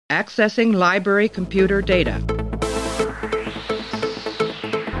Accessing library computer data.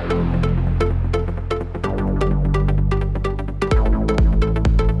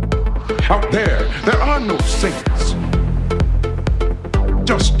 Out there are no saints.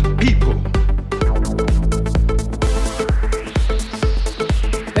 Just people.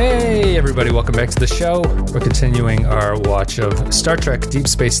 Hey everybody, welcome back to the show. We're continuing our watch of Star Trek Deep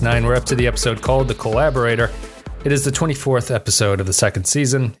Space Nine. We're up to the episode called The Collaborator. It is the 24th episode of the second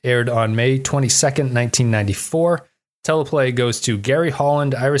season, aired on May 22nd, 1994. Teleplay goes to Gary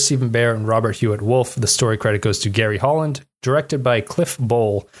Holland, Ira Stephen Bear, and Robert Hewitt Wolf. The story credit goes to Gary Holland, directed by Cliff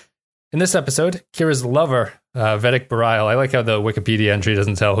Bowl. In this episode, Kira's lover, Vedic Bareil, I like how the Wikipedia entry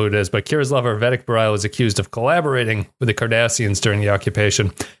doesn't tell who it is, but Kira's lover, Vedic Bareil, is accused of collaborating with the Cardassians during the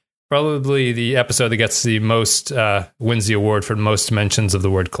occupation. Probably the episode that gets the most, wins the award for the most mentions of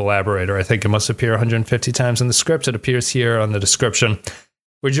the word collaborator. I think it must appear 150 times in the script. It appears here on the description.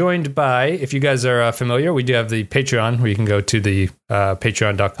 We're joined by, if you guys are familiar, we do have the Patreon, where you can go to the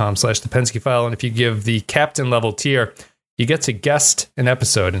patreon.com/the Pensky File. And if you give the captain level tier, you get to guest an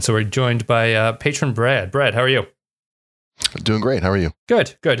episode. And so we're joined by patron Brad. Brad, how are you? Doing great. How are you?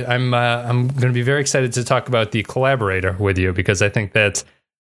 Good. I'm going to be very excited to talk about the Collaborator with you, because I think that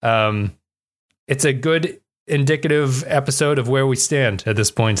it's a good indicative episode of where we stand at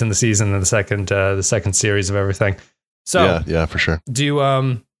this point in the season and the second series of everything. So yeah, for sure. Do you,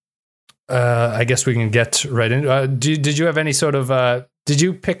 I guess we can get right into. Did you have any sort of? Did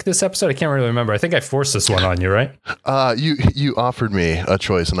you pick this episode? I can't really remember. I think I forced this one on you, right? You offered me a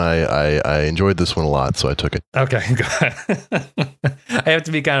choice, and I enjoyed this one a lot, so I took it. Okay, good. I have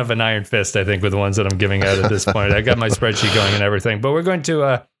to be kind of an iron fist, I think, with the ones that I'm giving out at this point. I got my spreadsheet going and everything, but we're going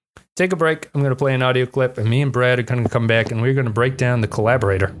to take a break. I'm going to play an audio clip, and me and Brad are going to come back, and we're going to break down the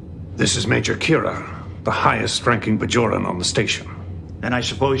Collaborator. This is Major Kira, the highest-ranking Bajoran on the station. And I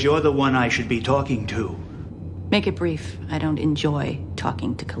suppose you're the one I should be talking to. Make it brief. I don't enjoy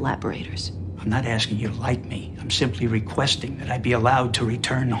talking to collaborators. I'm not asking you to like me. I'm simply requesting that I be allowed to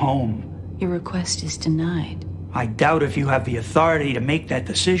return home. Your request is denied. I doubt if you have the authority to make that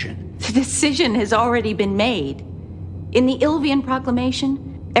decision. The decision has already been made. In the Ilvian Proclamation,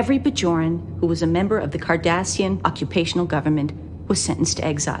 every Bajoran who was a member of the Cardassian occupational government was sentenced to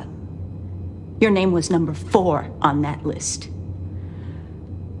exile. Your name was number 4 on that list.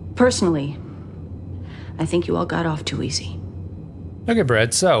 Personally, I think you all got off too easy. Okay,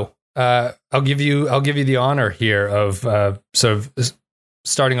 Brad. So I'll give you the honor here of sort of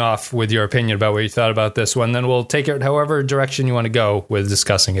starting off with your opinion about what you thought about this one. Then we'll take it however direction you want to go with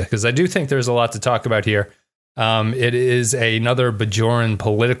discussing it, because I do think there's a lot to talk about here. It is another Bajoran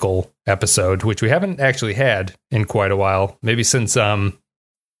political episode, which we haven't actually had in quite a while. Maybe since what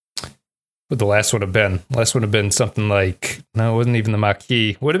the last one have been? Last one have been something like, no, it wasn't even the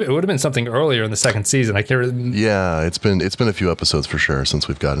Maquis. It would have been something earlier in the second season. I can't. Yeah, it's been a few episodes for sure since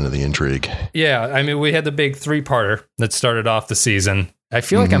we've gotten into the intrigue. Yeah, I mean, we had the big 3-parter that started off the season. I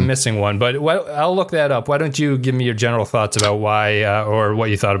feel like I'm missing one, but I'll look that up. Why don't you give me your general thoughts about why or what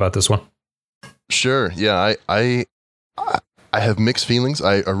you thought about this one? Sure. Yeah, I have mixed feelings.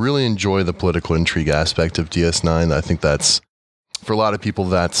 I really enjoy the political intrigue aspect of DS9. I think that's, for a lot of people,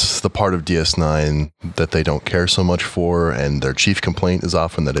 that's the part of DS9 that they don't care so much for, and their chief complaint is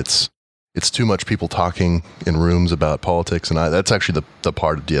often that it's too much people talking in rooms about politics, and that's actually the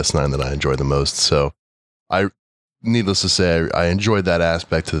part of DS9 that I enjoy the most. So, needless to say, I enjoyed that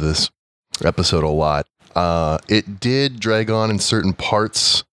aspect of this episode a lot. It did drag on in certain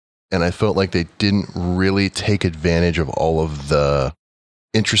parts, and I felt like they didn't really take advantage of all of the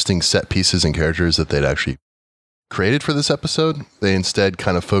interesting set pieces and characters that they'd actually created for this episode. They instead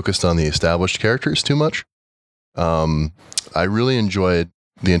kind of focused on the established characters too much. I really enjoyed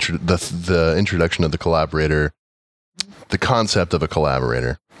the introduction of the Collaborator, the concept of a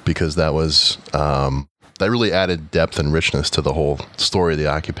collaborator, because that was that really added depth and richness to the whole story of the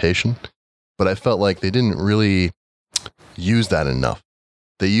occupation. But I felt like they didn't really use that enough.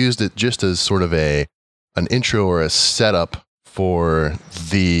 They used it just as sort of an intro or a setup for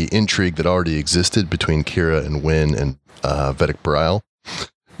the intrigue that already existed between Kira and Wynn and Vedic Bareil,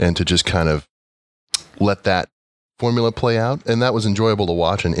 and to just kind of let that formula play out. And that was enjoyable to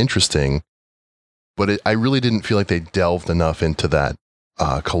watch and interesting, but I really didn't feel like they delved enough into that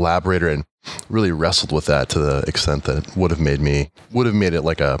collaborator and really wrestled with that to the extent that it would have made it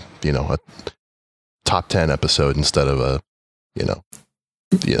like a top 10 episode instead of a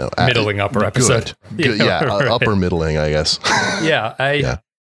middling upper episode. Good, yeah, right. Upper middling, I guess.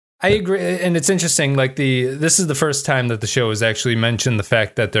 I agree, and it's interesting. Like this is the first time that the show has actually mentioned the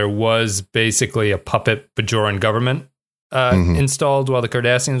fact that there was basically a puppet Bajoran government installed while the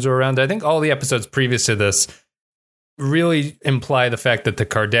Cardassians were around. I think all the episodes previous to this really imply the fact that the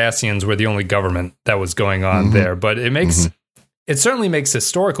Cardassians were the only government that was going on there. But it certainly makes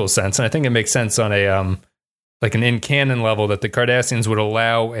historical sense, and I think it makes sense on a like an in-canon level that the Cardassians would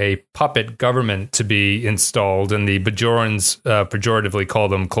allow a puppet government to be installed, and the Bajorans pejoratively call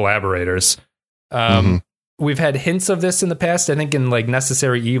them collaborators. We've had hints of this in the past. I think in like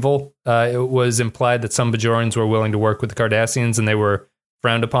Necessary Evil, it was implied that some Bajorans were willing to work with the Cardassians, and they were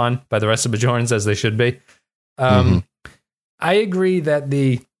frowned upon by the rest of Bajorans, as they should be. I agree that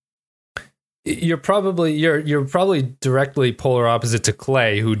you're probably directly polar opposite to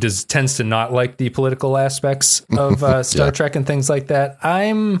Clay, who tends to not like the political aspects of Star Trek and things like that.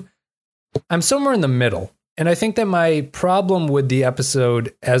 I'm somewhere in the middle, and I think that my problem with the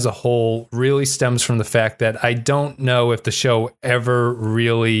episode as a whole really stems from the fact that I don't know if the show ever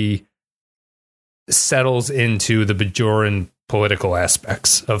really settles into the Bajoran political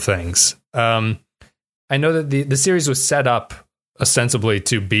aspects of things. I know that the series was set up ostensibly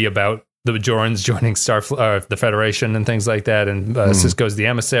to be about the Bajorans joining the Federation and things like that, and Sisko's the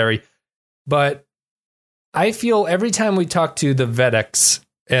emissary. But I feel every time we talk to the Vedeks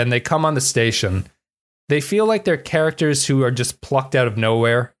and they come on the station, they feel like they're characters who are just plucked out of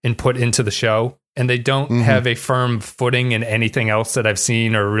nowhere and put into the show, and they don't have a firm footing in anything else that I've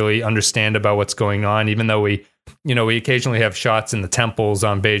seen or really understand about what's going on, even though we occasionally have shots in the temples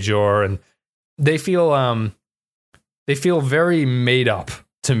on Bajor, and they feel very made up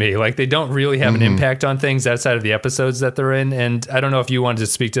to me. Like they don't really have an impact on things outside of the episodes that they're in. And I don't know if you wanted to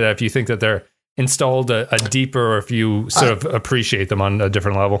speak to that, if you think that they're installed a deeper, or if you sort of appreciate them on a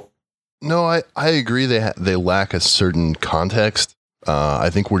different level. No, I agree. They lack a certain context. I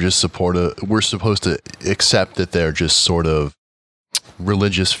think we're supposed to accept that they're just sort of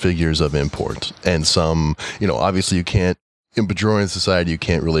religious figures of import. And some, obviously you can't, in Bajoran society, you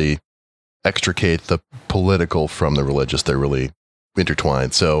can't really extricate the political from the religious. They're really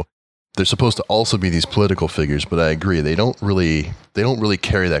intertwined. So they're supposed to also be these political figures, but I agree they don't really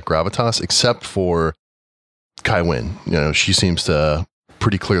carry that gravitas, except for Kai Wynn. She seems to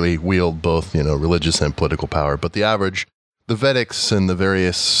pretty clearly wield both religious and political power. But the Vedeks and the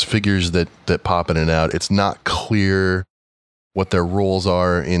various figures that pop in and out, it's not clear what their roles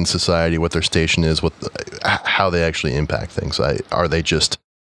are in society, what their station is, how they actually impact things. Are they just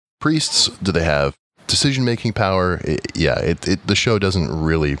priests? Do they have decision-making power? The show doesn't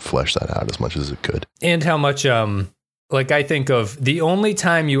really flesh that out as much as it could. And how much, I think of the only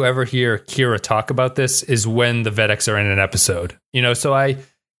time you ever hear Kira talk about this is when the Vedeks are in an episode.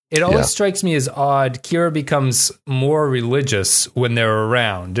 It always strikes me as odd. Kira becomes more religious when they're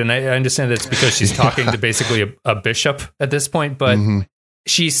around, and I understand that's because she's talking to basically a bishop at this point, but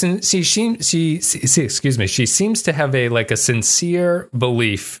she seems to have a sincere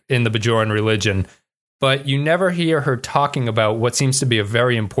belief in the Bajoran religion, but you never hear her talking about what seems to be a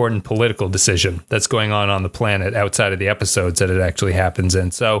very important political decision that's going on the planet outside of the episodes that it actually happens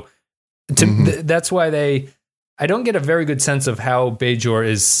in. So that's why I don't get a very good sense of how Bajor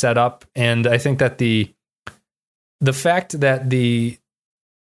is set up. And I think that the fact that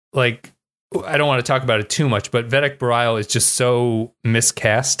I don't want to talk about it too much, but Vedek Bareil is just so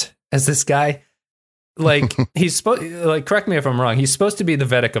miscast as this guy. He's supposed, correct me if I'm wrong, he's supposed to be the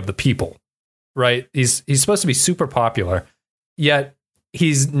Vedek of the people, right? He's supposed to be super popular, yet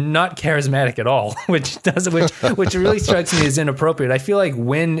he's not charismatic at all, which really strikes me as inappropriate. I feel like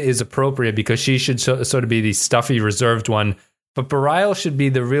Wynn is appropriate because she should sort of be the stuffy, reserved one, but Bareil should be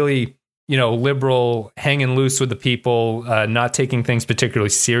the really, liberal, hanging loose with the people, not taking things particularly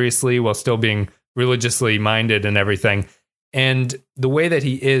seriously while still being religiously minded and everything. And the way that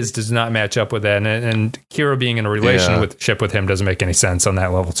he does not match up with that. And Kira being in a relationship with him doesn't make any sense on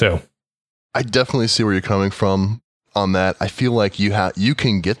that level too. I definitely see where you're coming from on that. I feel like you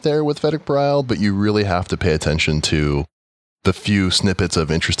can get there with Vedek Bareil, but you really have to pay attention to the few snippets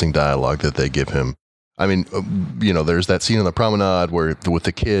of interesting dialogue that they give him. I mean, there's that scene on the promenade with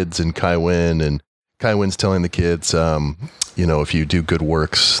the kids and Kai Wynn, and Kai Wynn's telling the kids, if you do good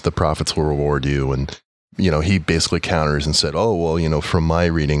works, the prophets will reward you. And, he basically counters and said, oh, well, from my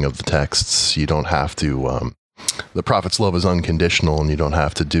reading of the texts, you don't have to, the prophet's love is unconditional, and you don't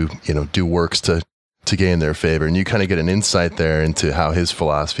have to do works to gain their favor. And you kind of get an insight there into how his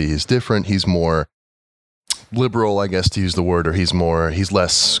philosophy is different. He's more liberal, I guess, to use the word, or he's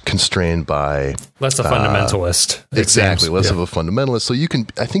less constrained by less a fundamentalist. Exactly. Less of a fundamentalist. So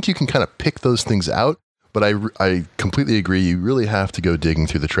I think you can kind of pick those things out, but I completely agree. You really have to go digging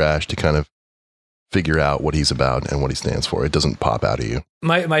through the trash to kind of figure out what he's about and what he stands for. It doesn't pop out of you.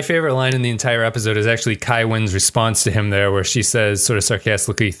 My favorite line in the entire episode is actually Kai Wynn's response to him there, where she says sort of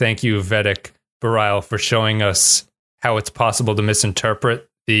sarcastically, "Thank you, Vedic Bareil, for showing us how it's possible to misinterpret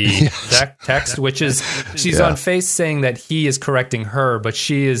the text," which is, she's on face saying that he is correcting her, but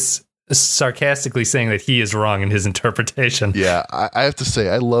she is sarcastically saying that he is wrong in his interpretation. Yeah, I have to say,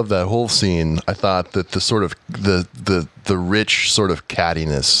 I love that whole scene. I thought that the sort of the rich sort of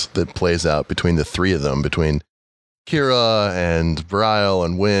cattiness that plays out between the three of them, between Kira and Bareil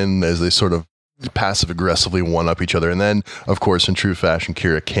and Wynn, as they sort of passive aggressively one up each other. And then, of course, in true fashion,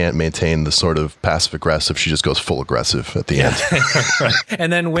 Kira can't maintain the sort of passive aggressive. She just goes full aggressive at the end. Right.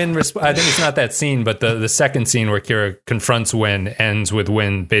 And then Wynn, I think it's not that scene, but the second scene where Kira confronts Wynn ends with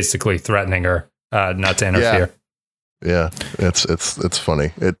Wynn basically threatening her not to interfere. Yeah, it's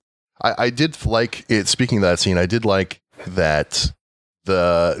funny. I did like it. Speaking of that scene, I did like that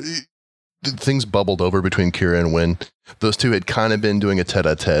the things bubbled over between Kira and Wynn. Those two had kind of been doing a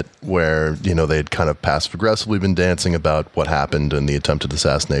tete-a-tete where, you know, they had kind of passive-aggressively been dancing about what happened and the attempted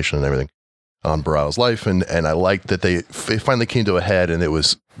assassination and everything on Bareil's life. And I liked that they finally came to a head, and it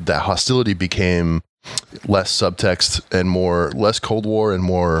was that hostility became less subtext and less Cold War and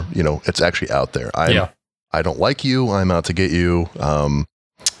more, you know, it's actually out there. I don't like you. I'm out to get you.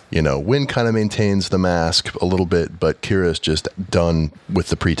 You know, Wynn kind of maintains the mask a little bit, but Kira's just done with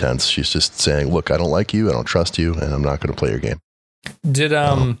the pretense. She's just saying, look, I don't like you, I don't trust you, and I'm not going to play your game. Did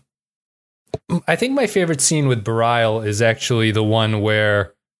I think my favorite scene with Bareil is actually the one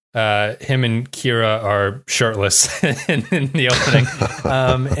where him and Kira are shirtless in the opening.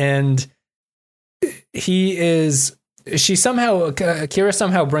 And Kira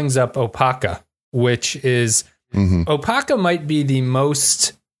somehow brings up Opaka, which is, Opaka might be the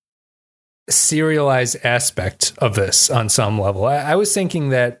most serialized aspect of this on some level. I was thinking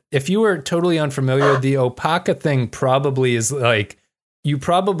that if you were totally unfamiliar, the Opaka thing probably is like, you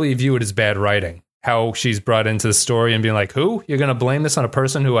probably view it as bad writing, how she's brought into the story and being like, who? You're going to blame this on a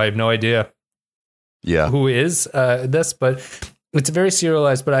person who I have no idea who is this, but it's very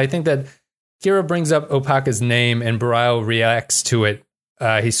serialized. But I think that Kira brings up Opaka's name and Bareil reacts to it.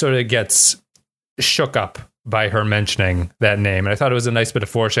 He sort of gets shook up by her mentioning that name. And I thought it was a nice bit of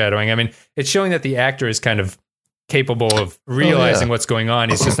foreshadowing. I mean, it's showing that the actor is kind of capable of realizing what's going on.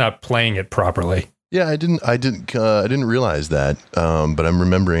 He's just not playing it properly. Yeah, I didn't realize that. But I'm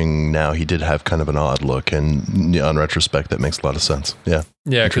remembering now he did have kind of an odd look, and on retrospect, that makes a lot of sense. Yeah.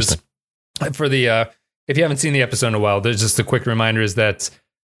 Yeah. Because for the, if you haven't seen the episode in a while, there's just a quick reminder is that,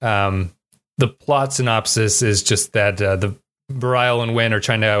 the plot synopsis is just that, the Bareil and Wynn are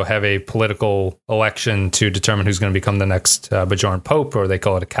trying to have a political election to determine who's going to become the next Bajoran Pope, or they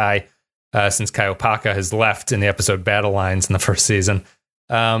call it a Kai, since Kai Opaka has left in the episode Battle Lines in the first season.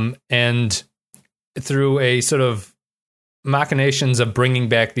 And through a sort of machinations of bringing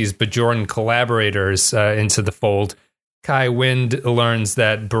back these Bajoran collaborators into the fold, Kai Wynn learns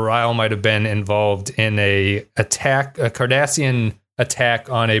that Bareil might have been involved in a Cardassian attack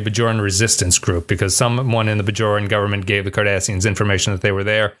on a Bajoran resistance group, because someone in the Bajoran government gave the Cardassians information that they were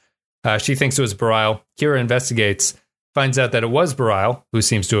there. She thinks it was Bareil. Kira investigates, finds out that it was Bareil who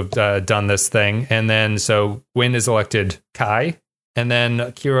seems to have done this thing. And then so Wynn is elected Kai. And then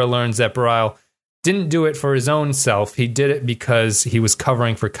Kira learns that Bareil didn't do it for his own self. He did it because he was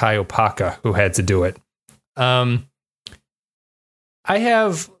covering for Kai Opaka, who had to do it. Let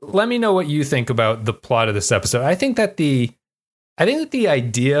me know what you think about the plot of this episode. I think that the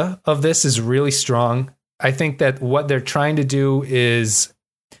idea of this is really strong. I think that what they're trying to do is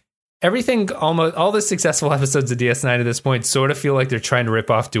everything, almost all the successful episodes of DS9 at this point sort of feel like they're trying to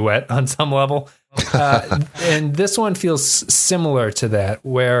rip off Duet on some level. And this one feels similar to that,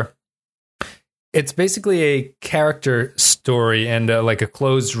 where it's basically a character story and like a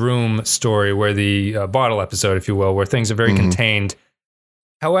closed room story, where the bottle episode, if you will, where things are very contained.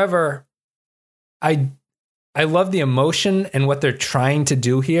 However, I love the emotion and what they're trying to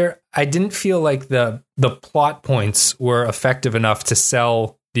do here. I didn't feel like the plot points were effective enough to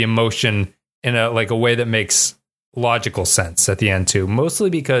sell the emotion in a way that makes logical sense at the end too. Mostly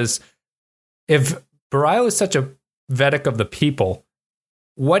because if Bareil is such a Vedic of the people,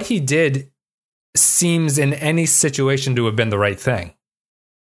 what he did seems in any situation to have been the right thing.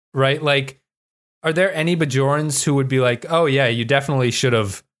 Right? Like, are there any Bajorans who would be like, oh yeah, you definitely should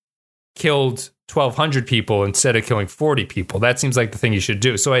have killed 1,200 people instead of killing 40 people? That seems like the thing you should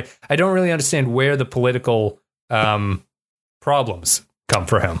do. So I don't really understand where the political problems come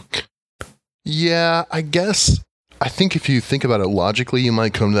for him. Yeah, I think if you think about it logically, you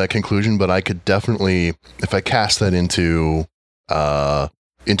might come to that conclusion, but I could definitely, if I cast that into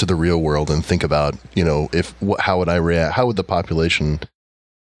into the real world and think about, how would I react? How would the population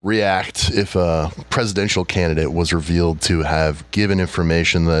react if a presidential candidate was revealed to have given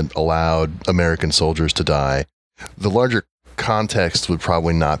information that allowed American soldiers to die? The larger context would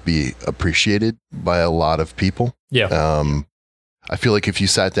probably not be appreciated by a lot of people. Yeah. I feel like if you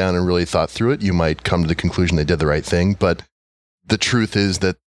sat down and really thought through it, you might come to the conclusion they did the right thing. But the truth is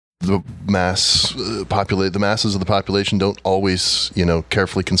that the masses of the population don't always,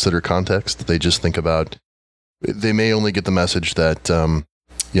 carefully consider context. They just think about, they may only get the message that,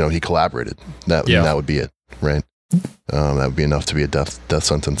 he collaborated. That would be it, right? That would be enough to be a death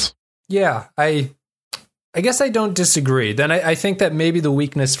sentence. Yeah, I guess I don't disagree. Then I think that maybe the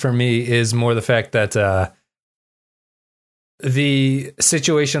weakness for me is more the fact that the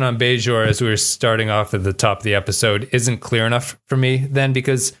situation on Bajor, as we were starting off at the top of the episode, isn't clear enough for me then,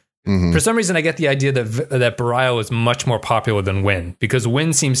 because for some reason I get the idea that Bareil is much more popular than Wynn, because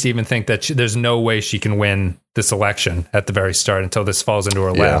Wynn seems to even think that there's no way she can win this election at the very start until this falls into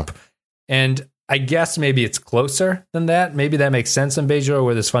her lap. And I guess maybe it's closer than that. Maybe that makes sense in Bajor,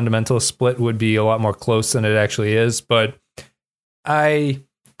 where this fundamental split would be a lot more close than it actually is. But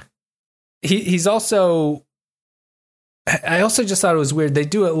he's also... I also just thought it was weird. They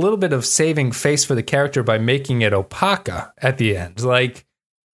do a little bit of saving face for the character by making it Opaka at the end. Like,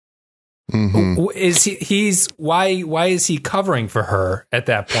 is why is he covering for her at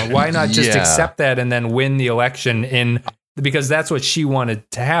that point? Why not just accept that and then win the election because that's what she wanted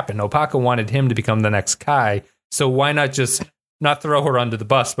to happen. Opaka wanted him to become the next Kai. So why not just not throw her under the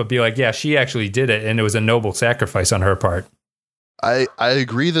bus, but be like, yeah, she actually did it, and it was a noble sacrifice on her part. I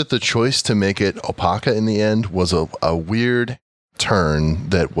agree that the choice to make it Opaka in the end was a weird turn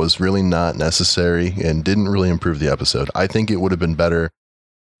that was really not necessary and didn't really improve the episode. I think it would have been better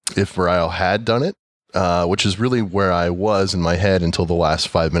if Bareil had done it, which is really where I was in my head until the last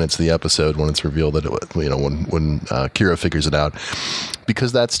 5 minutes of the episode when it's revealed that when Kira figures it out,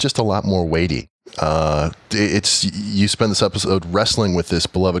 because that's just a lot more weighty. You spend this episode wrestling with this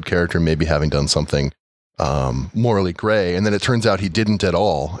beloved character maybe having done something morally gray, and then it turns out he didn't at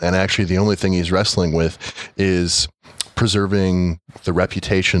all, and actually the only thing he's wrestling with is preserving the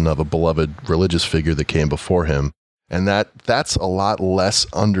reputation of a beloved religious figure that came before him, and that's a lot less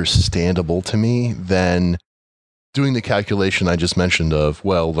understandable to me than doing the calculation I just mentioned of,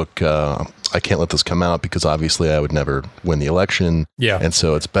 well, look, I can't let this come out because obviously I would never win the election, and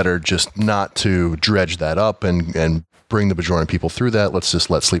so it's better just not to dredge that up and bring the Bajoran people through that. Let's just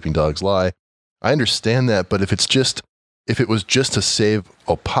let sleeping dogs lie. I understand that, but if it was just to save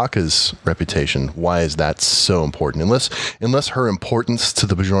Opaka's reputation, why is that so important? Unless her importance to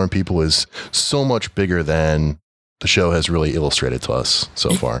the Bajoran people is so much bigger than the show has really illustrated to us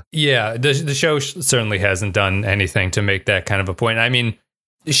so far. Yeah, the show certainly hasn't done anything to make that kind of a point. I mean,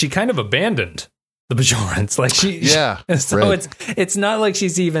 she kind of abandoned the Bajorans. Like it's not like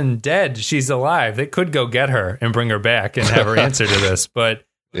she's even dead. She's alive. They could go get her and bring her back and have her answer to this, but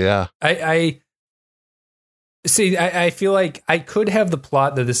yeah, I feel like I could have the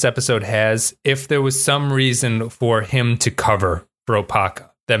plot that this episode has if there was some reason for him to cover for Opaka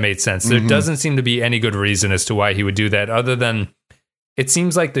that made sense. There doesn't seem to be any good reason as to why he would do that, other than it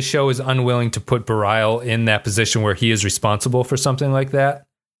seems like the show is unwilling to put Bareil in that position where he is responsible for something like that.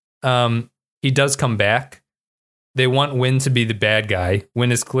 He does come back. They want Wynn to be the bad guy.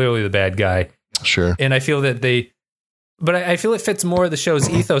 Wynn is clearly the bad guy. Sure. And I feel that but I feel it fits more of the show's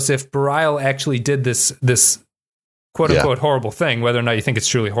ethos if Bareil actually did this quote-unquote horrible thing, whether or not you think it's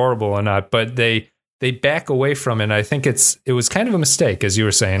truly horrible or not, but they back away from it, and I think it was kind of a mistake, as you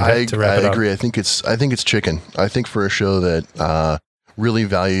were saying, to wrap it up. I agree. I think it's chicken. I think for a show that really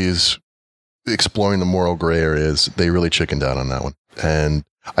values exploring the moral gray areas, they really chickened out on that one. And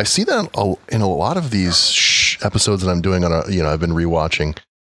I see that in a lot of these episodes that I'm doing I've been rewatching,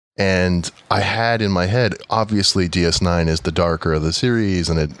 and I had in my head, obviously DS9 is the darker of the series,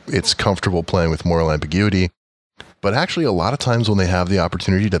 and it's comfortable playing with moral ambiguity. But actually, a lot of times when they have the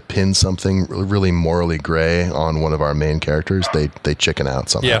opportunity to pin something really morally gray on one of our main characters, they chicken out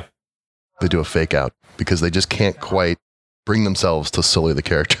somehow. Yeah. They do a fake out because they just can't quite bring themselves to sully the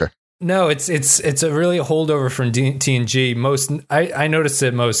character. No, it's a really holdover from TNG. I noticed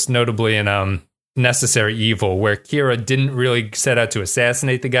it most notably in Necessary Evil, where Kira didn't really set out to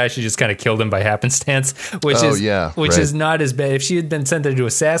assassinate the guy. She just kind of killed him by happenstance, which is not as bad. If she had been sent there to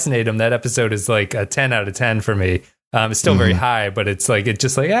assassinate him, that episode is like a 10 out of 10 for me. It's still very high, but it's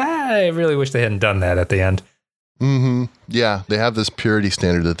just like, I really wish they hadn't done that at the end. Mm-hmm. Yeah, they have this purity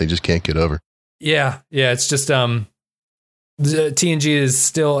standard that they just can't get over. Yeah, it's just the TNG is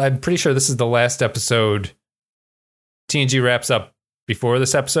still, I'm pretty sure this is the last episode. TNG wraps up before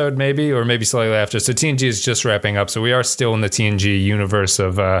this episode, maybe, or maybe slightly after. So TNG is just wrapping up. So we are still in the TNG universe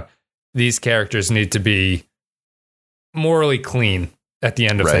of these characters need to be morally clean at the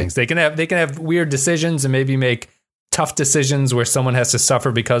end of things. They can have weird decisions and maybe make tough decisions where someone has to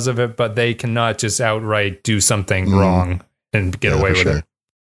suffer because of it, but they cannot just outright do something wrong and get away with it.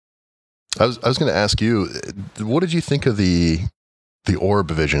 I was going to ask you, what did you think of the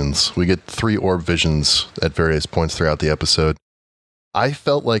orb visions? We get 3 orb visions at various points throughout the episode. I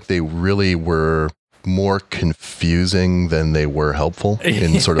felt like they really were more confusing than they were helpful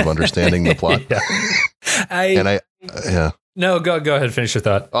in sort of understanding the plot. No, go ahead, finish your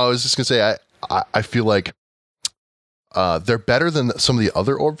thought. I was just going to say, I feel like they're better than some of the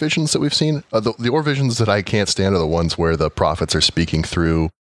other orb visions that we've seen. The orb visions that I can't stand are the ones where the prophets are speaking through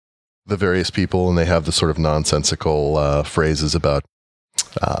the various people and they have the sort of nonsensical phrases about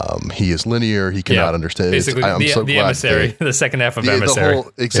he is linear, he cannot understand. Basically, the emissary, the second half of emissary.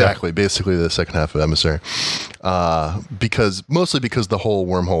 Basically the second half of emissary. Mostly because the whole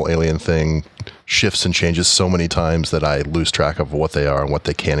wormhole alien thing shifts and changes so many times that I lose track of what they are and what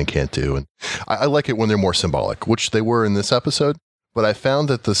they can and can't do. And I like it when they're more symbolic, which they were in this episode. But I found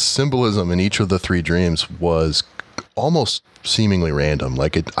that the symbolism in each of the 3 dreams was almost seemingly random.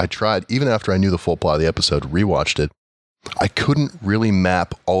 Like I tried, even after I knew the full plot of the episode, rewatched it, I couldn't really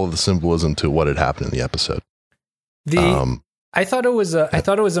map all of the symbolism to what had happened in the episode. I thought it was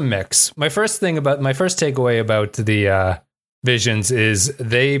a mix. My first takeaway about the visions is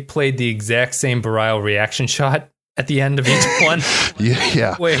they played the exact same Bareil reaction shot at the end of each one.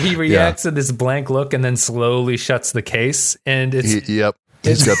 Where he reacts to this blank look and then slowly shuts the case, and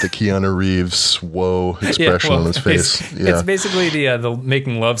he's got the Keanu Reeves whoa expression on his face. It's basically the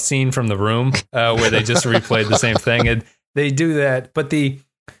making love scene from The Room, where they just replayed the same thing, and they do that. But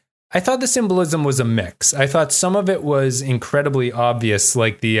I thought the symbolism was a mix. I thought some of it was incredibly obvious,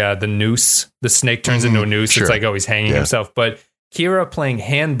 like the noose. The snake turns into a noose. Sure. It's like, oh, he's hanging himself. But Kira playing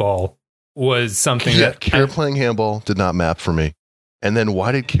handball was something that Kira playing handball did not map for me. And then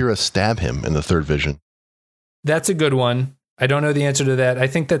why did Kira stab him in the 3rd vision? That's a good one. I don't know the answer to that. I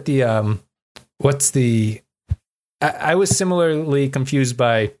think that I was similarly confused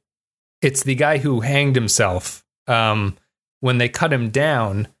by, it's the guy who hanged himself. When they cut him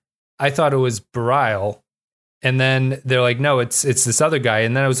down, I thought it was Bareil. And then they're like, no, it's this other guy.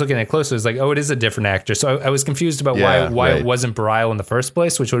 And then I was looking at it closer. It's like, oh, it is a different actor. So I was confused about why it wasn't Bareil in the first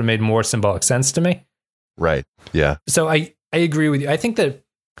place, which would have made more symbolic sense to me. Right. Yeah. So I agree with you. I think that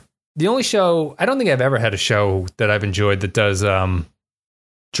the only show, I don't think I've ever had a show that I've enjoyed that does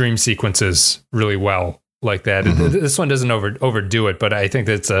dream sequences really well like that. This one doesn't overdo it, but I think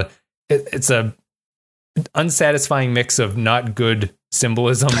that it's a unsatisfying mix of not good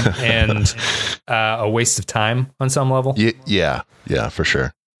symbolism and a waste of time on some level. Yeah, for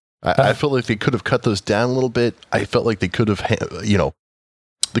sure. I felt like they could have cut those down a little bit. I felt like they could have,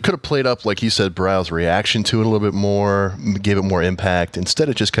 they could have played up, like you said, Bareil's reaction to it a little bit more, gave it more impact. Instead,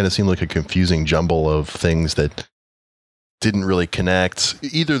 it just kind of seemed like a confusing jumble of things that didn't really connect.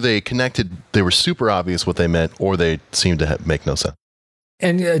 Either they connected, they were super obvious what they meant, or they seemed to make no sense.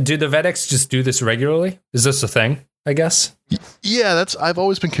 And do the Vedics just do this regularly? Is this a thing, I guess? Yeah, I've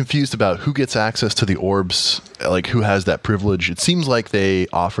always been confused about who gets access to the orbs, like who has that privilege. It seems like they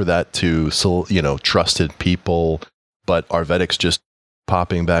offer that to, trusted people, but are Vedics just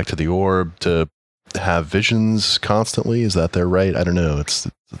popping back to the orb to have visions constantly? Is that their right? I don't know. It's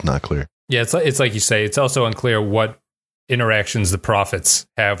not clear. Yeah, it's like you say. It's also unclear what interactions the prophets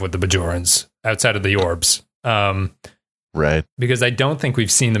have with the Bajorans outside of the orbs. Right. Because I don't think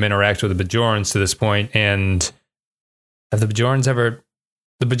we've seen them interact with the Bajorans to this point. And have the Bajorans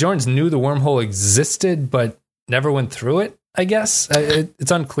the Bajorans knew the wormhole existed, but never went through it, I guess?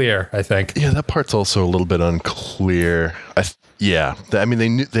 It's unclear, I think. Yeah, that part's also a little bit unclear.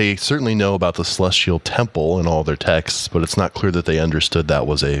 They certainly know about the Celestial Temple in all their texts, but it's not clear that they understood that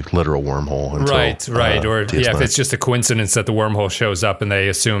was a literal wormhole. Right. Or if it's just a coincidence that the wormhole shows up and they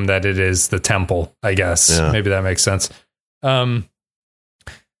assume that it is the temple, I guess. Yeah. Maybe that makes sense. Let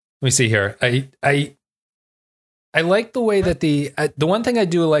me see here. I like the way that the one thing I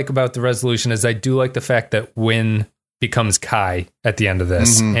do like about the resolution is I do like the fact that Wynn becomes Kai at the end of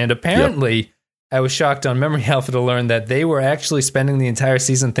this. Mm-hmm. And apparently, I was shocked on Memory Alpha to learn that they were actually spending the entire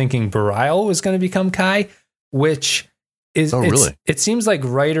season thinking Bareil was going to become Kai, which is really? It seems like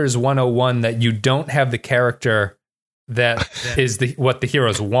Writers 101 that you don't have the character that is what the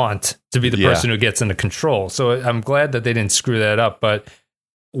heroes want to be the person who gets into control. So I'm glad that they didn't screw that up, but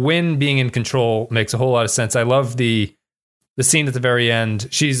Wynn being in control makes a whole lot of sense. I love the the scene at the very end,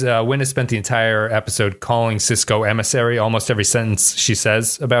 Wynn has spent the entire episode calling Sisko emissary. Almost every sentence she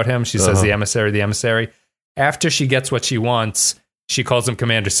says about him, she says the emissary, the emissary. After she gets what she wants, she calls him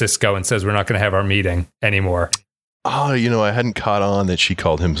Commander Sisko and says, we're not going to have our meeting anymore. Oh, I hadn't caught on that she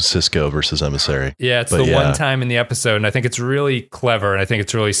called him Sisko versus emissary. Yeah, it's one time in the episode, and I think it's really clever, and I think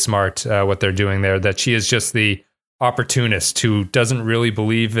it's really smart what they're doing there, that she is just the opportunist who doesn't really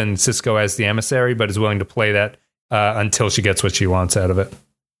believe in Sisko as the emissary, but is willing to play that until she gets what she wants out of it.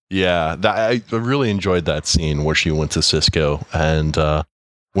 Yeah, I really enjoyed that scene where she went to Sisko, and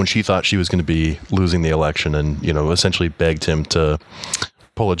when she thought she was going to be losing the election and, essentially begged him to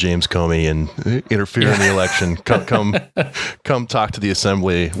pull a James Comey and interfere in the election, come talk to the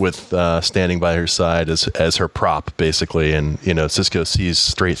assembly with standing by her side as her prop, basically. And, Sisko sees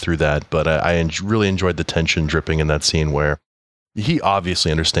straight through that. But I really enjoyed the tension dripping in that scene where he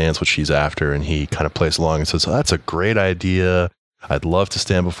obviously understands what she's after, and he kind of plays along and says, that's a great idea. I'd love to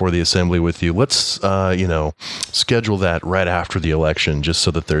stand before the assembly with you. Let's, schedule that right after the election, just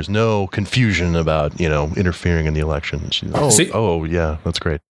so that there's no confusion about, interfering in the election. She's, yeah, that's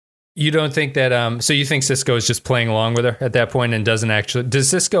great. You don't think that, so you think Sisko is just playing along with her at that point and does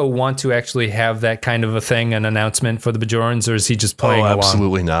Sisko want to actually have that kind of a thing, an announcement for the Bajorans, or is he just playing along?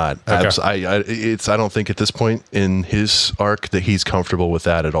 Absolutely not. Okay. I don't think at this point in his arc that he's comfortable with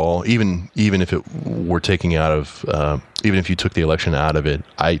that at all. Even if it were taking out of, even if you took the election out of it,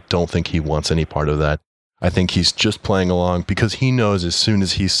 I don't think he wants any part of that. I think he's just playing along because he knows as soon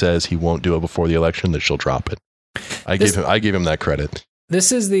as he says he won't do it before the election that she'll drop it. I give him that credit.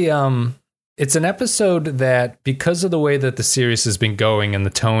 This is it's an episode that, because of the way that the series has been going and the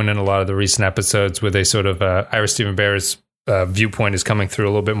tone in a lot of the recent episodes where they sort of, Ira Steven Behr's viewpoint is coming through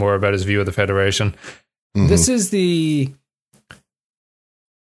a little bit more about his view of the Federation. Mm-hmm. This is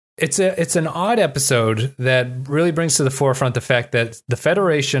it's an odd episode that really brings to the forefront the fact that the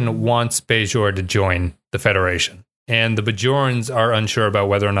Federation wants Bajor to join the Federation, and the Bajorans are unsure about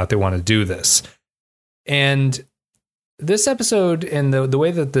whether or not they want to do this. And this episode and the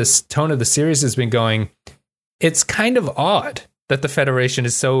way that this tone of the series has been going, it's kind of odd that the Federation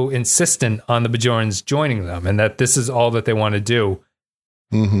is so insistent on the Bajorans joining them and that this is all that they want to do.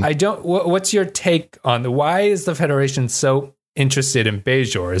 Mm-hmm. What's your take on why is the Federation so interested in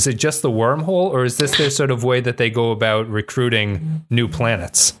Bajor? Is it just the wormhole, or is this their sort of way that they go about recruiting new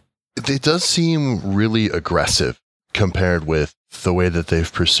planets? It does seem really aggressive compared with the way that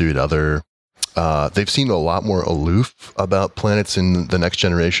they've pursued other. They've seemed a lot more aloof about planets in the Next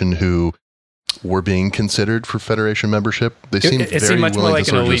Generation who were being considered for Federation membership. It seemed much more like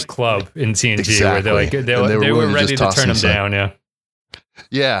an elite club in TNG, exactly. Where they were ready to turn them down.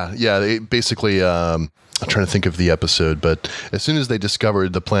 Yeah. They basically, I'm trying to think of the episode, but as soon as they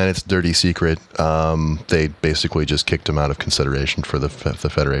discovered the planet's dirty secret, they basically just kicked them out of consideration for the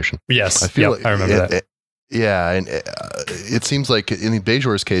Federation. Yes, I remember that. And it seems like in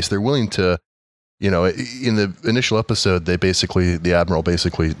Bajor's case, they're willing to. In the initial episode, the Admiral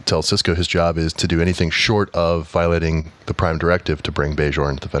basically tells Sisko his job is to do anything short of violating the Prime Directive to bring Bajor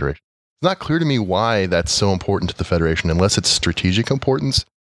into the Federation. It's not clear to me why that's so important to the Federation, unless it's strategic importance,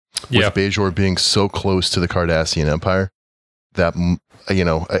 with Bajor being so close to the Cardassian Empire. That,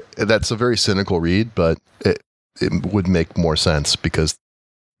 that's a very cynical read, but it would make more sense because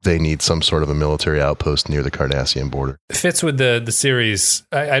they need some sort of a military outpost near the Cardassian border. It fits with the series.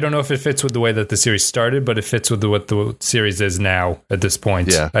 I don't know if it fits with the way that the series started, but it fits with what the series is now at this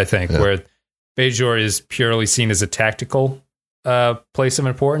point, I think, where Bajor is purely seen as a tactical place of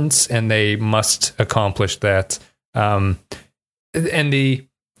importance, and they must accomplish that. I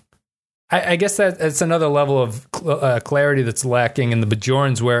guess that's another level of clarity that's lacking in the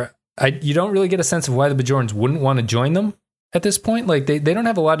Bajorans, where you don't really get a sense of why the Bajorans wouldn't want to join them. At this point, like they don't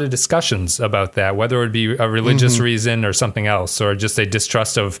have a lot of discussions about that, whether it would be a religious reason or something else, or just a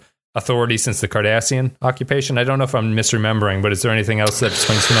distrust of authority since the Cardassian occupation. I don't know if I'm misremembering, but is there anything else that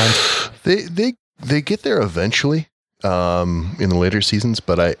springs to mind? They get there eventually in the later seasons,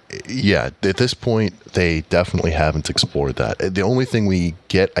 but at this point, they definitely haven't explored that. The only thing we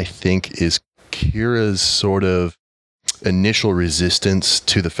get, I think, is Kira's sort of initial resistance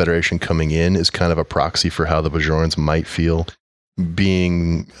to the Federation coming in is kind of a proxy for how the Bajorans might feel,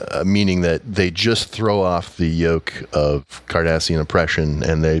 meaning that they just throw off the yoke of Cardassian oppression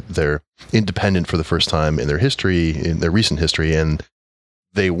and they're independent for the first time in their recent history, and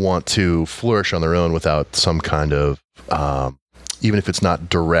they want to flourish on their own without some kind of, even if it's not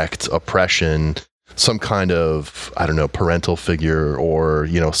direct oppression, some kind of, parental figure or,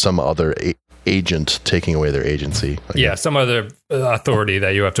 some other agent taking away their agency. Some other authority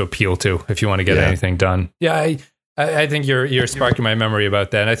that you have to appeal to if you want to get anything done. I I think you're sparking my memory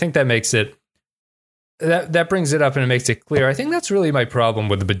about that. And I think that makes it, that brings it up and it makes it clear. I think that's really my problem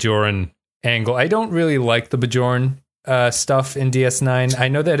with the Bajoran angle. I don't really like the Bajoran stuff in DS9. I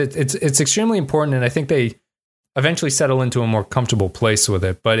know that it's extremely important, and I think they eventually settle into a more comfortable place with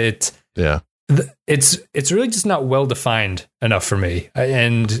it. But it's really just not well defined enough for me,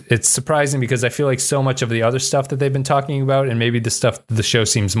 and it's surprising because I feel like so much of the other stuff that they've been talking about, and maybe the stuff the show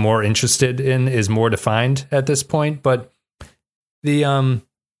seems more interested in, is more defined at this point. But the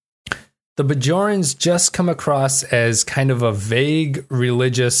Bajorans just come across as kind of a vague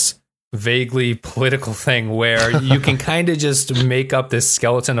religious, vaguely political thing where you can kind of just make up this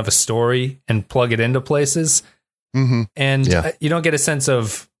skeleton of a story and plug it into places. Mm-hmm. And you don't get a sense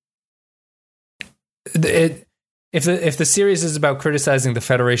of it. If the series is about criticizing the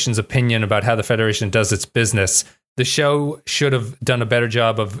Federation's opinion about how the Federation does its business, the show should have done a better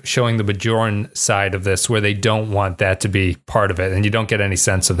job of showing the Bajoran side of this, where they don't want that to be part of it, and you don't get any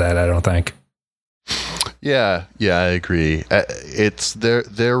sense of that, I don't think. Yeah, I agree. It's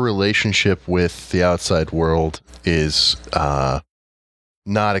their relationship with the outside world is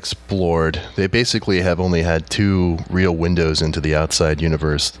not explored. They basically have only had two real windows into the outside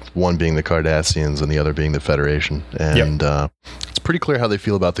universe, one being the Cardassians and the other being the Federation. And it's pretty clear how they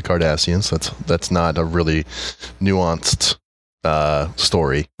feel about the Cardassians. That's not a really nuanced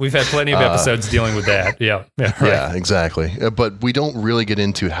story. We've had plenty of episodes dealing with that. Yeah, right. Yeah, exactly. But we don't really get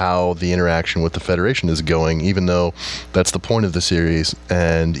into how the interaction with the Federation is going, even though that's the point of the series.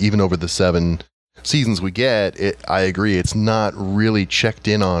 And even over the 7 seasons we get, I agree, it's not really checked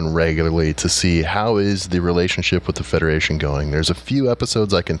in on regularly to see how is the relationship with the Federation going. There's a few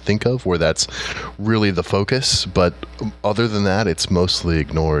episodes I can think of where that's really the focus, but other than that, it's mostly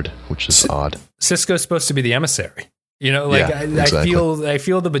ignored, which is odd. Cisco's supposed to be the emissary. You know, like exactly. I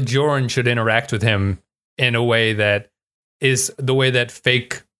feel the Bajoran should interact with him in a way that is the way that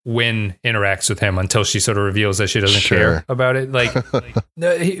fake Wynn interacts with him until she sort of reveals that she doesn't care about it. Like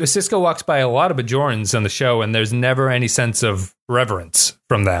Cisco walks by a lot of Bajorans on the show, and there's never any sense of reverence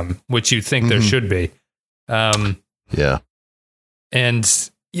from them, which you'd think there should be. And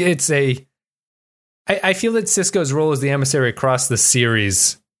it's I feel that Cisco's role as the emissary across the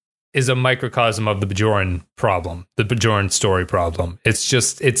series is a microcosm of the Bajoran problem, the Bajoran story problem. It's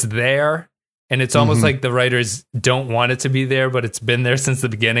there. And it's almost like the writers don't want it to be there, but it's been there since the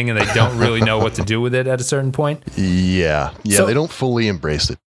beginning, and they don't really know what to do with it at a certain point. Yeah, so, they don't fully embrace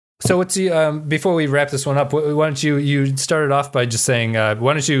it. So what's before we wrap this one up, why don't you started off by just saying, why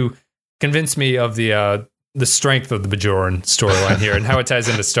don't you convince me of the strength of the Bajoran storyline here and how it ties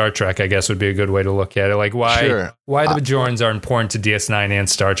into Star Trek, I guess would be a good way to look at it. Like why the Bajorans are important to DS9 and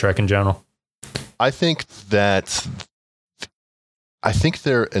Star Trek in general. I think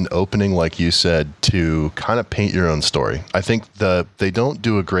they're an opening, like you said, to kind of paint your own story. I think they don't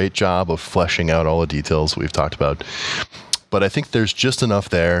do a great job of fleshing out all the details we've talked about, but I think there's just enough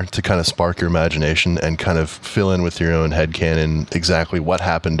there to kind of spark your imagination and kind of fill in with your own headcanon exactly what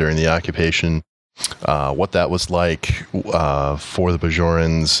happened during the occupation, what that was like for the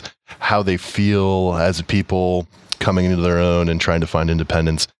Bajorans, how they feel as a people coming into their own and trying to find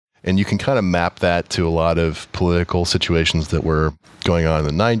independence. And you can kind of map that to a lot of political situations that were going on in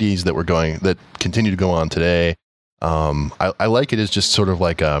the 90s that continue to go on today. I like it as just sort of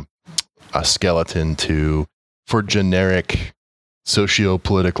like a skeleton for generic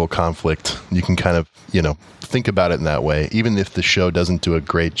socio-political conflict. You can kind of, think about it in that way. Even if the show doesn't do a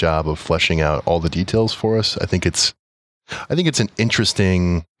great job of fleshing out all the details for us, I think it's an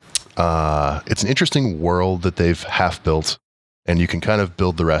interesting world that they've half built. And you can kind of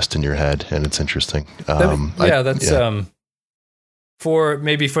build the rest in your head, and it's interesting. For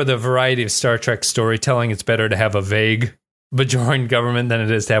the variety of Star Trek storytelling, it's better to have a vague Bajoran government than it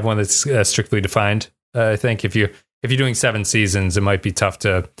is to have one that's strictly defined. I think if you're doing 7 seasons, it might be tough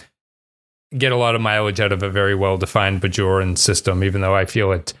to get a lot of mileage out of a very well defined Bajoran system. Even though I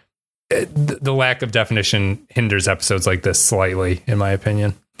feel the lack of definition hinders episodes like this slightly, in my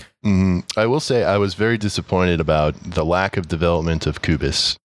opinion. I will say I was very disappointed about the lack of development of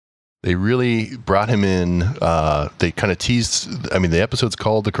Kubis. They really brought him in. They kind of teased. I mean, the episode's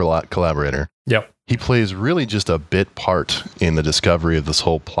called The Collaborator. Yep. He plays really just a bit part in the discovery of this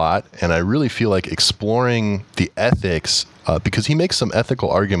whole plot. And I really feel like exploring the ethics, because he makes some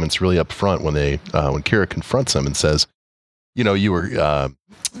ethical arguments really up front when Kira confronts him and says, you're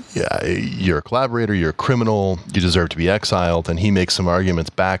a collaborator, you're a criminal, you deserve to be exiled. And he makes some arguments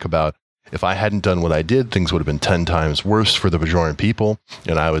back about if I hadn't done what I did, things would have been 10 times worse for the Bajoran people.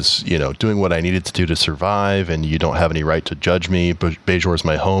 And I was, doing what I needed to do to survive, and you don't have any right to judge me. Bajor is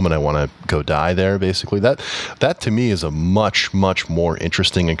my home, and I want to go die there, basically. That to me is a much, much more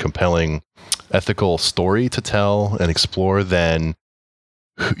interesting and compelling ethical story to tell and explore than,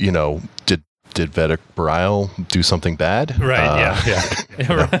 did Vedic Bareil do something bad? Right.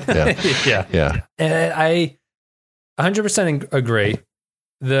 Yeah. And I 100% agree.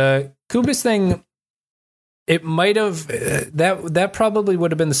 The Kubis thing, it might have that probably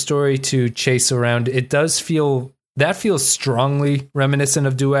would have been the story to chase around. It does feels strongly reminiscent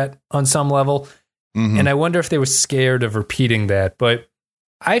of Duet on some level, and I wonder if they were scared of repeating that. But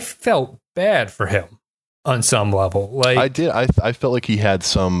I felt bad for him on some level. Like I did. I felt like he had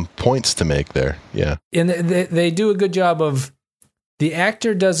some points to make there. Yeah, and they do a good job of the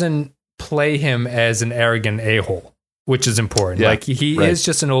actor doesn't play him as an arrogant a-hole, which is important. Yeah, like he right. is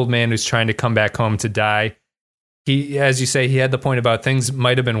just an old man who's trying to come back home to die. He, as you say, he had the point about things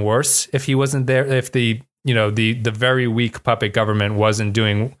might have been worse if he wasn't there. If the very weak puppet government wasn't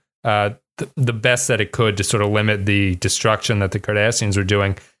doing the best that it could to sort of limit the destruction that the Cardassians were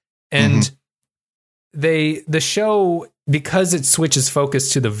doing. And the show, because it switches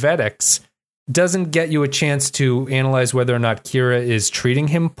focus to the Vedics, doesn't get you a chance to analyze whether or not Kira is treating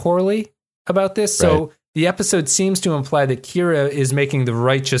him poorly about this. So the episode seems to imply that Kira is making the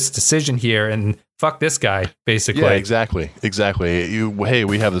righteous decision here and fuck this guy, basically. Yeah, exactly. Hey,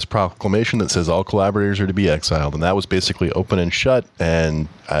 we have this proclamation that says all collaborators are to be exiled, and that was basically open and shut, and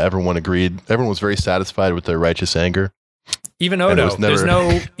everyone agreed. Everyone was very satisfied with their righteous anger. Even Odo. There's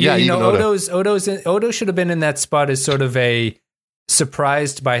no... Odo. Odo should have been in that spot as sort of a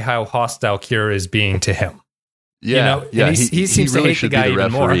surprised by how hostile Kira is being to him. Yeah, he seems really to hate the guy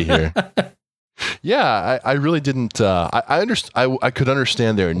even more. Here. Yeah, I really didn't. I could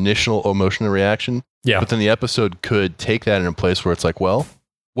understand their initial emotional reaction. Yeah, but then the episode could take that in a place where it's like, well,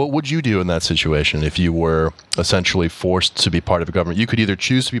 what would you do in that situation if you were essentially forced to be part of a government? You could either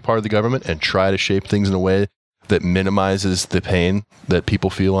choose to be part of the government and try to shape things in a way that minimizes the pain that people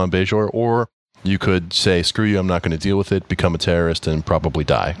feel on Bajor, or you could say, screw you, I'm not going to deal with it, become a terrorist, and probably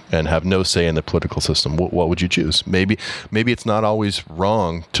die, and have no say in the political system. What would you choose? Maybe it's not always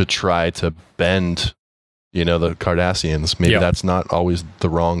wrong to try to bend, the Cardassians. Maybe that's not always the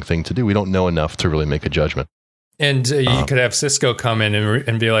wrong thing to do. We don't know enough to really make a judgment. And you could have Cisco come in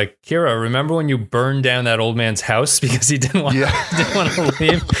and be like, Kira, remember when you burned down that old man's house because he didn't want to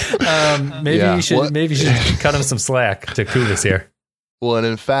leave? Maybe you should cut him some slack to Kubis here. Well, and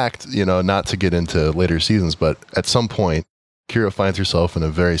in fact, not to get into later seasons, but at some point, Kira finds herself in a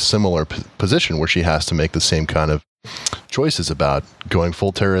very similar position where she has to make the same kind of choices about going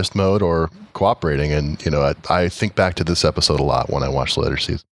full terrorist mode or cooperating. And, I think back to this episode a lot when I watch the later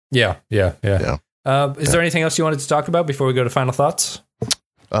season. Yeah. Is there anything else you wanted to talk about before we go to final thoughts?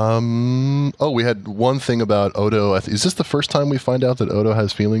 We had one thing about Odo. Is this the first time we find out that Odo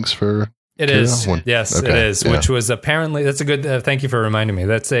has feelings for... It Kira? is. Yes, okay. It is. Yeah. Which was apparently, that's a good, thank you for reminding me.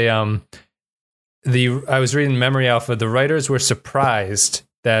 That's I was reading Memory Alpha. The writers were surprised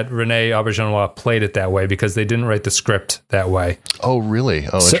that René Auberjonois played it that way because they didn't write the script that way. Oh, really?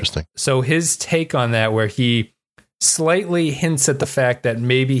 Oh, interesting. So his take on that, where he slightly hints at the fact that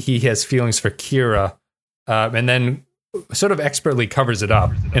maybe he has feelings for Kira, and then sort of expertly covers it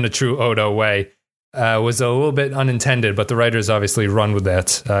up in a true Odo way, was a little bit unintended, but the writers obviously run with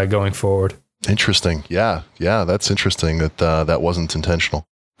that going forward. Interesting. Yeah, that's interesting that wasn't intentional.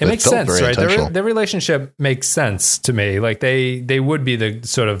 It makes sense, right? Their relationship makes sense to me. Like they would be the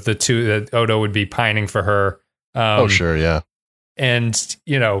sort of the two that Odo would be pining for her. Oh, sure, yeah. And,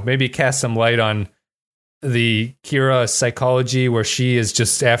 maybe cast some light on the Kira psychology where she is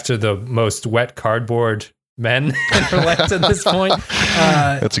just after the most wet cardboard men in her life at this point.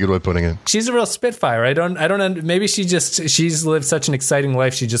 That's a good way of putting it. She's a real spitfire. I don't maybe she's lived such an exciting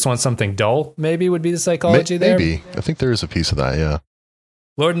life. She just wants something dull. Maybe would be the psychology there. Maybe. I think there is a piece of that. Yeah.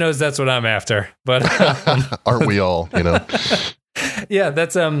 Lord knows that's what I'm after, but aren't we all, Yeah,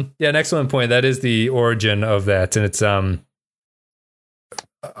 that's an excellent point. That is the origin of that. And it's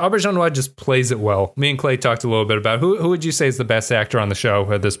Auberjonois just plays it well. Me and Clay talked a little bit about who would you say is the best actor on the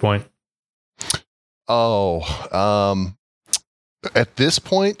show at this point? At this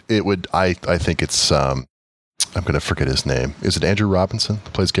point, it would. I think it's. I'm going to forget his name. Is it Andrew Robinson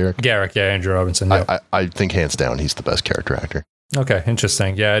that plays Garrick? Garrick, yeah, Andrew Robinson. Yeah. I think hands down he's the best character actor. Okay,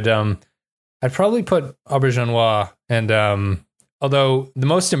 interesting. Yeah, I'd probably put Auberjonois, and although the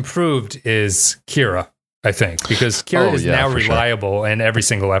most improved is Kira, I think, because Kira is now reliable in every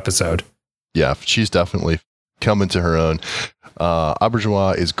single episode. Yeah, she's definitely come into her own.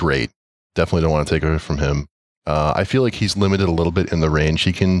 Auberjonois is great. Definitely don't want to take it from him. I feel like he's limited a little bit in the range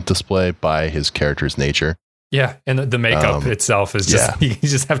he can display by his character's nature. Yeah, and the makeup itself is just, you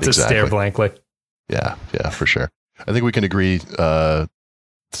just have to stare blankly. Yeah, for sure. I think we can agree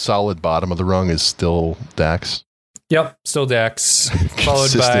solid bottom of the rung is still Dax. Yep, still Dax.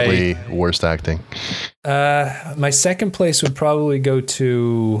 Followed Consistently worst acting. My second place would probably go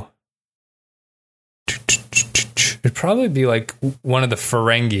to... It'd probably be like one of the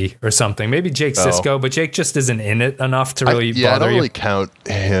Ferengi or something. Maybe Jake Sisko, but Jake just isn't in it enough to really bother you. I don't really count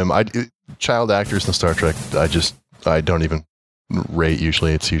him. Child actors in Star Trek, I don't even rate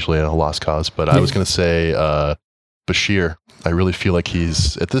usually. It's usually a lost cause. But I was going to say Bashir. I really feel like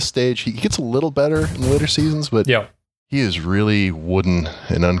he's, at this stage, he gets a little better in later seasons, but he is really wooden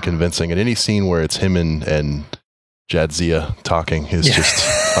and unconvincing. And any scene where it's him and Jadzia talking is just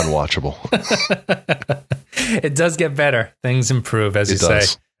unwatchable. It does get better. Things improve, as you say.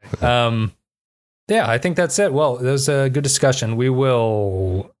 I think that's it. Well, that was a good discussion. We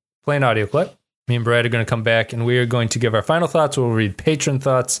will play an audio clip. Me and Brad are going to come back, and we are going to give our final thoughts. We'll read patron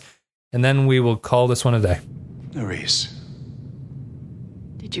thoughts, and then we will call this one a day. Nerys.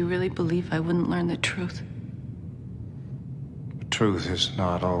 Did you really believe I wouldn't learn the truth? The truth is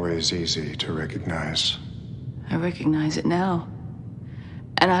not always easy to recognize. I recognize it now,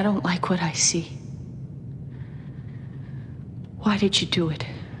 and I don't like what I see. Why did you do it?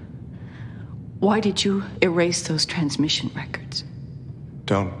 Why did you erase those transmission records?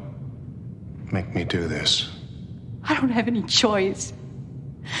 Don't make me do this. I don't have any choice.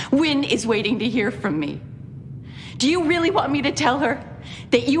 Wynn is waiting to hear from me. Do you really want me to tell her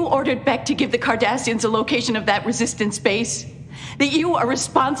that you ordered Beck to give the Cardassians a location of that resistance base? That you are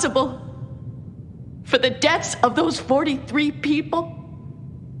responsible for the deaths of those 43 people?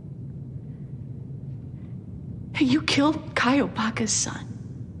 You killed Kaiopaka's son.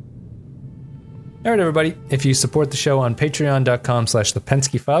 All right, everybody. If you support the show on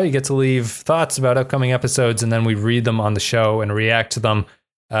patreon.com/thepensky file, you get to leave thoughts about upcoming episodes, and then we read them on the show and react to them.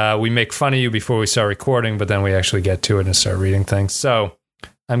 We make fun of you before we start recording, but then we actually get to it and start reading things. So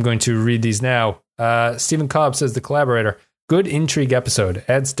I'm going to read these now. Stephen Cobb says, The Collaborator. Good intrigue episode.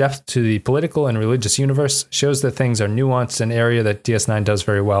 Adds depth to the political and religious universe. Shows that things are nuanced, an area that DS9 does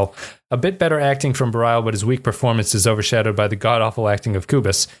very well. A bit better acting from Bareil, but his weak performance is overshadowed by the god-awful acting of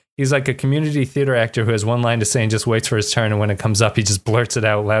Kubis. He's like a community theater actor who has one line to say and just waits for his turn, and when it comes up, he just blurts it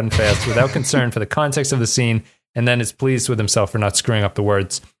out loud and fast without concern for the context of the scene, and then is pleased with himself for not screwing up the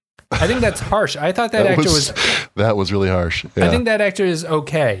words. I think that's harsh. I thought that actor was... That was really harsh. Yeah. I think that actor is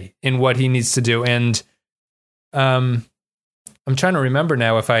okay in what he needs to do, and... I'm trying to remember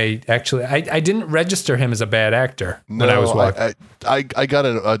now if I actually... I didn't register him as a bad actor when I was watching. I got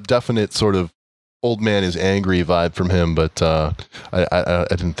a definite sort of old man is angry vibe from him, but I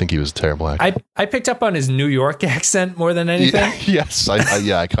didn't think he was a terrible actor. I picked up on his New York accent more than anything. Yes,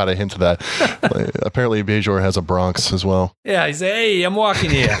 I caught a hint of that. Apparently, Bajor has a Bronx as well. Yeah, he's hey, I'm walking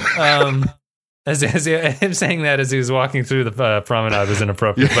here. Him saying that as he was walking through the promenade was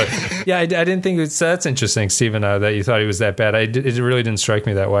inappropriate. But yeah, I didn't think it's that's interesting, Stephen, that you thought he was that bad. It really didn't strike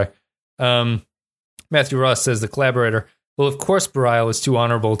me that way. Matthew Ross says, The Collaborator. Well, of course, Bareil is too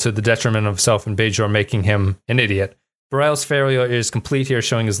honorable to the detriment of himself and Bajor, making him an idiot. Bareil's failure is complete here,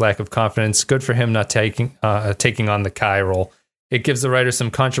 showing his lack of confidence. Good for him not taking on the Kai role. It gives the writer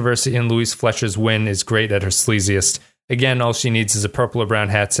some controversy, and Louise Fletcher's Wynn is great at her sleaziest. Again, all she needs is a purple or brown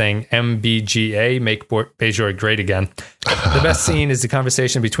hat saying MBGA, make Bajor great again. The best scene is the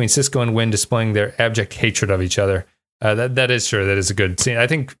conversation between Sisko and Wynn displaying their abject hatred of each other. That is true. That is a good scene. I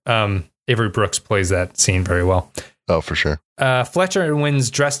think Avery Brooks plays that scene very well. Oh, for sure. Fletcher and Wynn's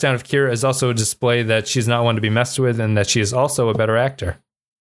dress down of Kira is also a display that she's not one to be messed with and that she is also a better actor.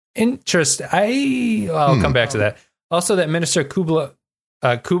 I'll come back to that. Also, that Minister Kuba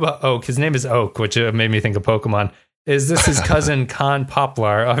Oak, his name is Oak, which made me think of Pokemon. Is this his cousin Khan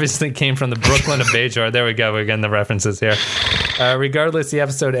Poplar? Obviously came from the Brooklyn of Bajor. There we go. We're getting the references here. Regardless, the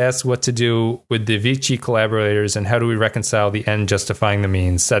episode asks what to do with the Vichy collaborators and how do we reconcile the end justifying the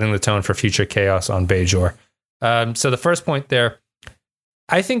means, setting the tone for future chaos on Bajor. So the first point there,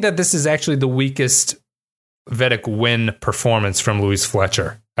 I think that this is actually the weakest Vedic Wynn performance from Louise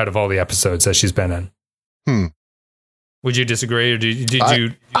Fletcher out of all the episodes that she's been in. Would you disagree, or did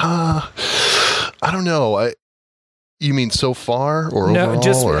you? I don't know. You mean so far or no?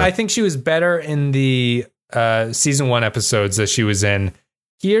 Overall, I think she was better in the season 1 episodes that she was in.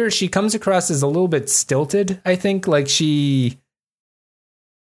 Here, she comes across as a little bit stilted. I think, like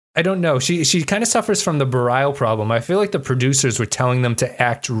I don't know. She kind of suffers from the Bareil problem. I feel like the producers were telling them to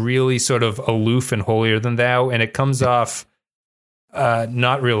act really sort of aloof and holier than thou, and it comes off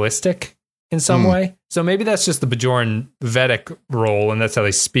not realistic. in some way. So maybe that's just the Bajoran Vedic role, and that's how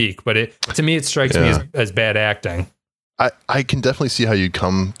they speak. But to me, it strikes me as bad acting. I can definitely see how you'd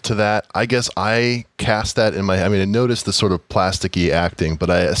come to that. I guess I cast that in my... I mean, I noticed the sort of plasticky acting, but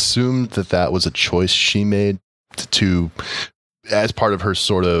I assumed that was a choice she made to as part of her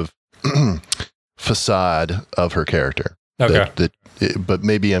sort of facade of her character. Okay. But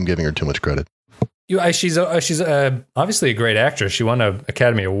maybe I'm giving her too much credit. She's obviously a great actress. She won an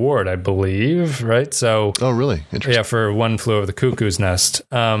Academy Award, I believe, right? So, oh, really? Interesting. Yeah, for One Flew Over the Cuckoo's Nest.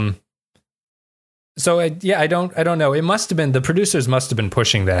 I don't know. It must have been, the producers must have been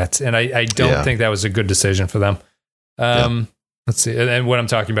pushing that, and I don't think that was a good decision for them. Let's see. And what I'm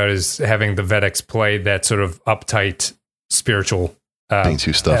talking about is having the Vedics play that sort of uptight spiritual being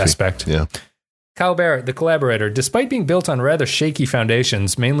too stuffy aspect. Yeah. Kyle Barrett, the Collaborator. Despite being built on rather shaky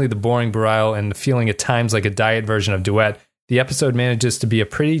foundations, mainly the boring Bareil and the feeling at times like a diet version of Duet, the episode manages to be a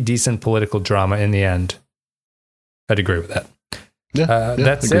pretty decent political drama in the end. I'd agree with that.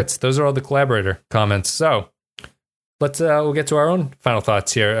 That's it. Those are all the Collaborator comments. So we'll get to our own final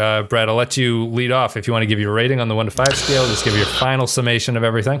thoughts here. Brad, I'll let you lead off. If you want to give your rating on the 1 to 5 scale, just give your final summation of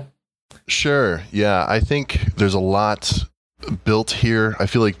everything. Sure. Yeah, I think there's a lot built here. I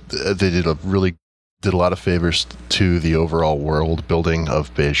feel like they did a lot of favors to the overall world building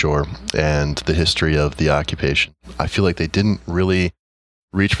of Bajor and the history of the occupation. I feel like they didn't really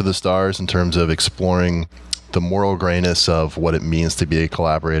reach for the stars in terms of exploring the moral grayness of what it means to be a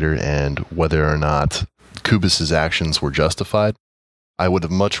collaborator and whether or not Kubus's actions were justified. I would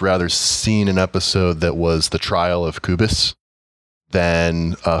have much rather seen an episode that was the trial of Kubus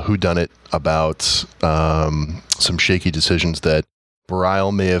than a whodunit about some shaky decisions that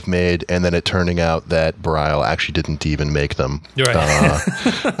Bareil may have made, and then it turning out that Bareil actually didn't even make them. Right.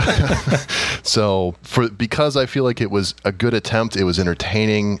 So because I feel like it was a good attempt, it was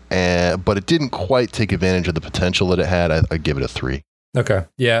entertaining, but it didn't quite take advantage of the potential that it had. I give it a 3. Okay.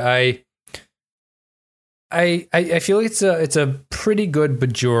 Yeah, I feel like it's a pretty good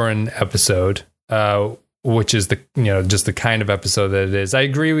Bajoran episode, which is just the kind of episode that it is. I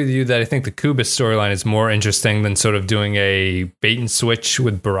agree with you that I think the Kubus storyline is more interesting than sort of doing a bait and switch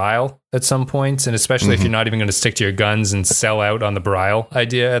with Bareil at some points, and especially if you're not even going to stick to your guns and sell out on the Bareil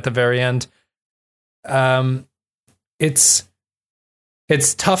idea at the very end. It's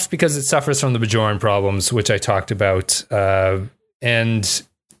tough because it suffers from the Bajoran problems, which I talked about, and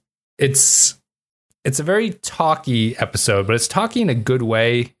it's a very talky episode, but it's talky in a good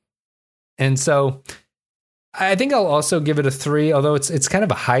way, and so I think I'll also give it a 3, although it's kind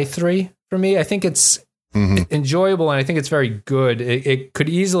of a high 3 for me. I think it's enjoyable, and I think it's very good. It could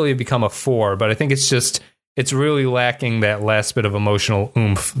easily become a 4, but I think it's really lacking that last bit of emotional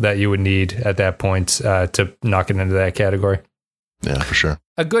oomph that you would need at that point to knock it into that category. Yeah, for sure.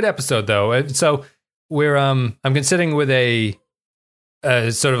 A good episode, though. So I'm considering with a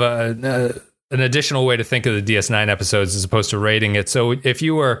sort of an additional way to think of the DS9 episodes as opposed to rating it. So if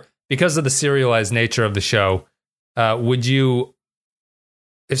you were, because of the serialized nature of the show, would you,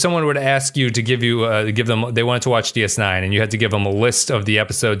 if someone were to ask you to give them, they wanted to watch DS9 and you had to give them a list of the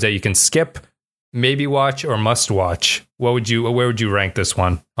episodes that you can skip, maybe watch, or must watch, where would you rank this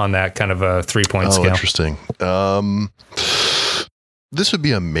one on that kind of a 3-point scale? Oh, interesting. This would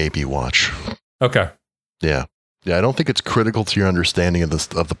be a maybe watch. Okay. Yeah. Yeah, I don't think it's critical to your understanding of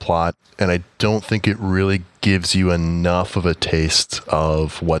the plot, and I don't think it really gives you enough of a taste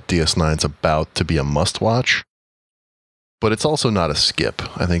of what DS9's about to be a must-watch. But it's also not a skip.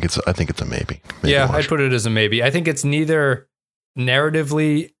 I think it's a maybe. Yeah, watch. I'd put it as a maybe. I think it's neither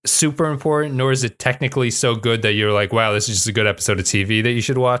narratively super important, nor is it technically so good that you're like, wow, this is just a good episode of TV that you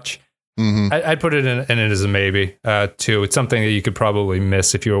should watch. I'd put it in it as a maybe, too. It's something that you could probably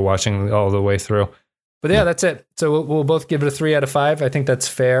miss if you were watching all the way through. But yeah, that's it. So we'll both give it a 3 out of 5. I think that's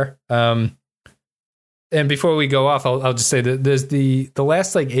fair. And before we go off, I'll just say that there's the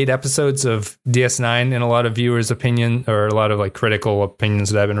last 8 episodes of DS9, in a lot of viewers' opinion, or a lot of critical opinions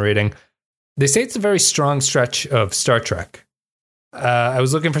that I've been reading, they say it's a very strong stretch of Star Trek. I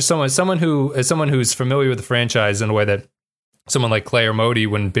was looking for someone who's familiar with the franchise in a way that someone like Clay or Modi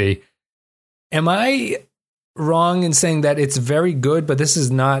wouldn't be. Am I wrong in saying that it's very good, but this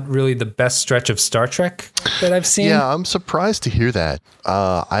is not really the best stretch of Star Trek that I've seen? Yeah, I'm surprised to hear that.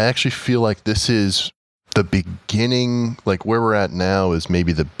 I actually feel like this is the beginning, where we're at now is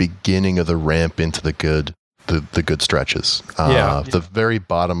maybe the beginning of the ramp into the good stretches. The very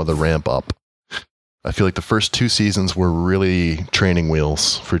bottom of the ramp up. I feel like the first 2 seasons were really training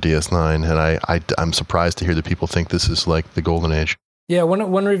wheels for DS9, and I'm surprised to hear that people think this is like the golden age. Yeah,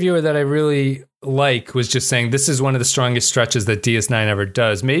 one reviewer that I really was just saying this is one of the strongest stretches that DS9 ever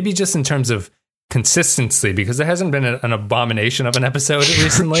does. Maybe just in terms of consistency, because there hasn't been an abomination of an episode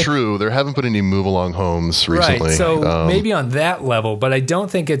recently. True. There haven't been any move along homes recently. Right. So maybe on that level, but I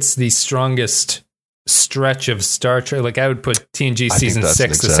don't think it's the strongest stretch of Star Trek. Like I would put TNG season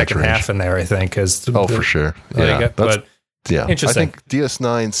 6, the second half in there, I think. For sure. Yeah. But interesting. I think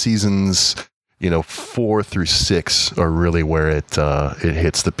DS9 seasons, 4 through 6 are really where it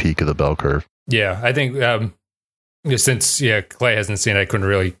hits the peak of the bell curve. Yeah. I think since Clay hasn't seen it, I couldn't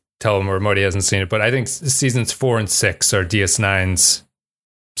really tell him, or Modi hasn't seen it, but I think seasons 4 and 6 are DS9's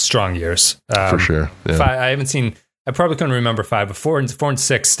strong years. For sure. Yeah. I haven't seen, I probably couldn't remember 5, but 4 and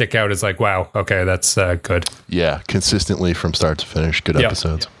 6 stick out as like, wow, okay, that's good. Yeah, consistently from start to finish, good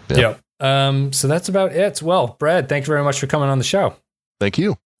episodes. Yeah. So that's about it. Well, Brad, thank you very much for coming on the show. Thank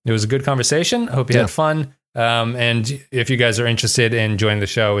you. It was a good conversation. I hope you had fun. And if you guys are interested in joining the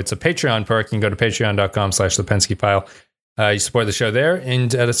show, it's a Patreon perk. You can go to patreon.com/LepenskyPile. You support the show there,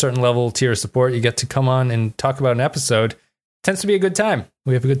 and at a certain level tier of support, you get to come on and talk about an episode. Tends to be a good time.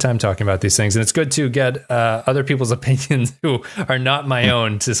 We have a good time talking about these things, and it's good to get other people's opinions who are not my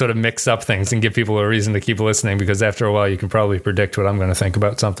own to sort of mix up things and give people a reason to keep listening, because after a while you can probably predict what I'm going to think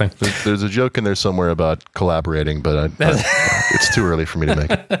about something. There's a joke in there somewhere about collaborating, but it's too early for me to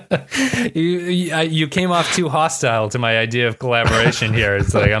make. You came off too hostile to my idea of collaboration here.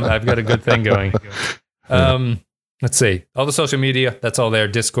 It's like I've got a good thing going. Let's see. All the social media, that's all there.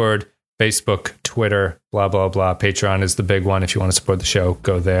 Discord, Facebook, Twitter, blah, blah, blah. Patreon is the big one. If you want to support the show,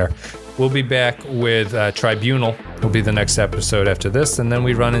 go there. We'll be back with Tribunal. Will be the next episode after this. And then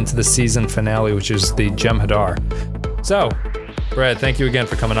we run into the season finale, which is the Jem'Hadar. So, Brad, thank you again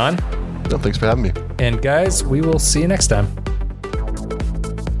for coming on. No, thanks for having me. And guys, we will see you next time.